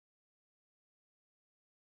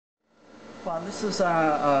Well, this is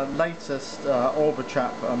our latest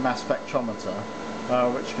Orbitrap mass spectrometer,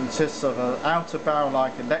 which consists of an outer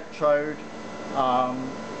barrel-like electrode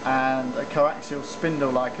and a coaxial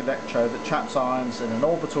spindle-like electrode that traps ions in an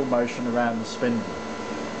orbital motion around the spindle.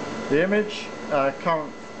 The image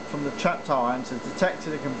current from the trapped ions is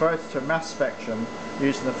detected and converted to a mass spectrum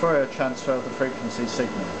using the Fourier transfer of the frequency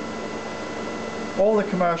signal. All the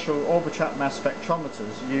commercial Orbitrap mass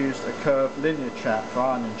spectrometers used a curved linear trap for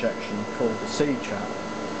ion injection called the C-trap.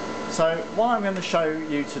 So what I'm going to show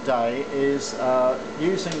you today is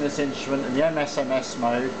using this instrument in the MSMS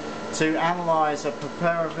mode to analyse a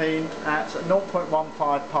piperavine at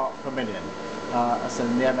 0.15 part per million, as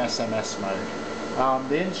in the MSMS mode.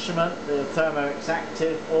 The instrument, the Thermo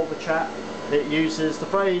Exactive Orbitrap, it uses the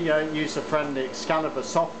very user-friendly Excalibur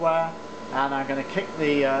software, and I'm going to kick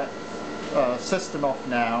the system off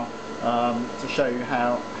now to show you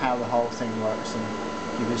how the whole thing works and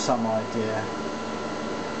give you some idea.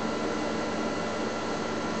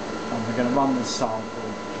 And we're going to run this sample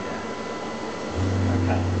here.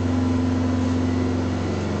 Okay.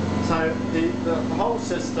 So the whole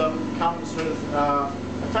system comes with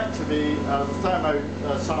effectively the Thermo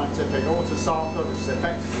Scientific auto sampler, which is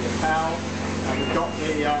effectively a PAL, and we've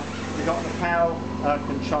got the PAL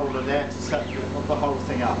controller there to set the whole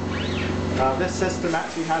thing up. This system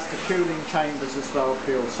actually has the cooling chambers as well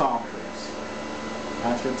for your samples.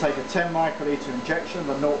 And it's going to take a 10 microliter injection of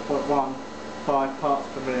a 0.15 parts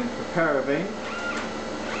per million piperavine.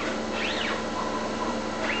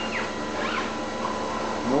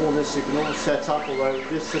 And all this you can all set up, although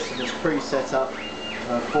this system is pre-set up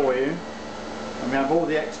for you. And we have all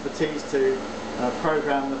the expertise to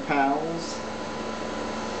program the PALs.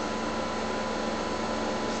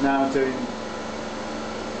 It's now doing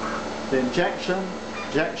the injection.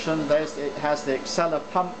 It has the Acceler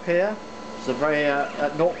pump here. It's a very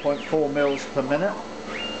at 0.4 mils per minute,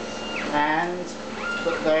 and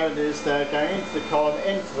there it is. They're going into the column,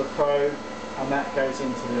 into the probe, and that goes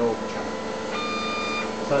into the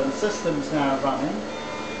Orbitrap. So the system's now running,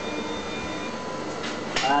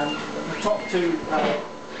 and the top two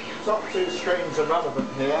screens are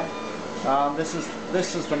relevant here. This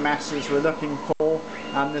is the masses we're looking for,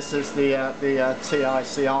 and this is the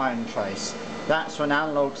TIC ion trace. That's for an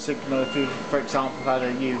analog signal if you, for example, had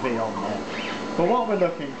a UV on there. But what we're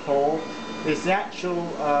looking for is the actual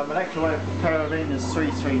molecular weight of piperavine is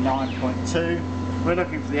 339.2. We're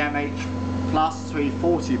looking for the MH plus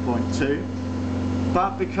 340.2.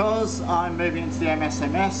 But because I'm moving into the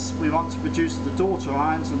MSMS, we want to produce the daughter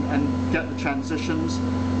ions and get the transitions.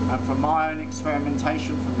 And from my own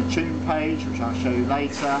experimentation from the tune page, which I'll show you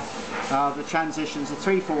later, the transitions are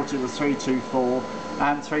 340 to 324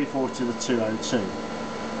 and 340 to 202.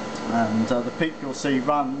 And the peak you'll see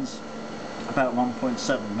runs about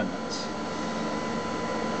 1.7 minutes.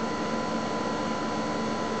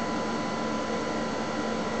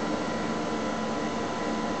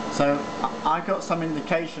 So I got some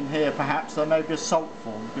indication here perhaps there may be a salt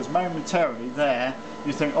form, because momentarily there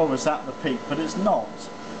you think, oh, is that the peak? But it's not,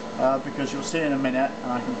 because you'll see in a minute,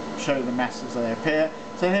 and I can show you the masses as they appear.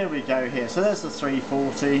 So here we go here. So there's the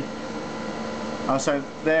 340. Oh, so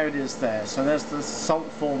there it is there. So there's the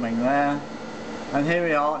salt forming there. And here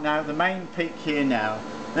we are now, the main peak here now.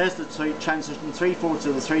 There's the transition 340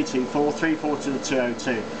 to the 324, 340 to the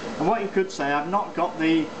 202. And what you could say, I've not got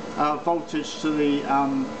the voltage to the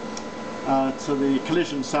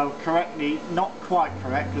collision cell correctly, not quite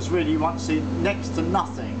correct, because really you want to see next to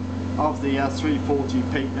nothing of the 340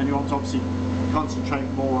 peak, and you want to obviously concentrate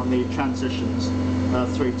more on the transitions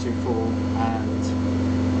 324 and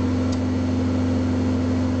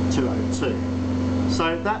 202.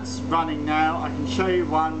 So that's running now. I can show you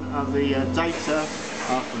one of the data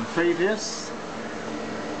from previous.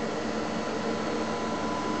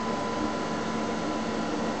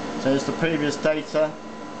 So here's the previous data,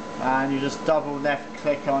 and you just double left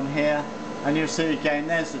click on here and you'll see again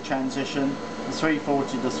there's the transition, the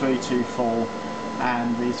 340 to 324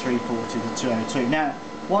 and the 340 to 202. Now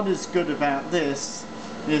what is good about this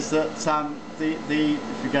is that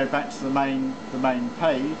if we go back to the main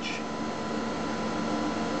page,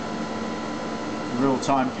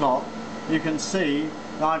 real-time plot, you can see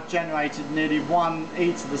that I've generated nearly 1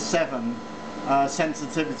 e to the 7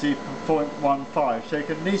 sensitivity per 0.15, so you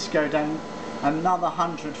can at least go down another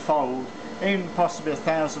 100-fold, even possibly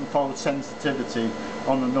 1,000-fold sensitivity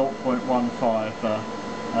on the 0.15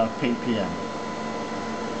 ppm.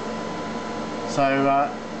 So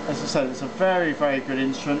as I said, it's a very, very good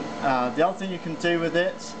instrument. The other thing you can do with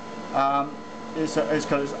it is it's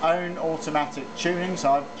got its own automatic tuning,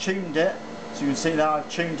 so I've tuned it. So you can see that I've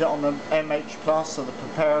tuned it on the MH plus or the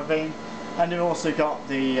piperavine, And you've also got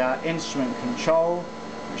the instrument control,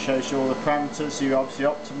 which shows you all the parameters you obviously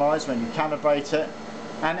optimise when you calibrate it,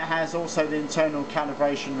 and it has also the internal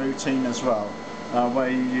calibration routine as well, where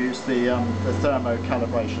you use the Thermo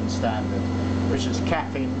calibration standard, which is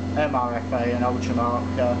caffeine, MRFA and Ultramark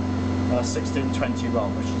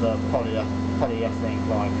 1621, which is a polyethylene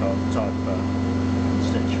glycol type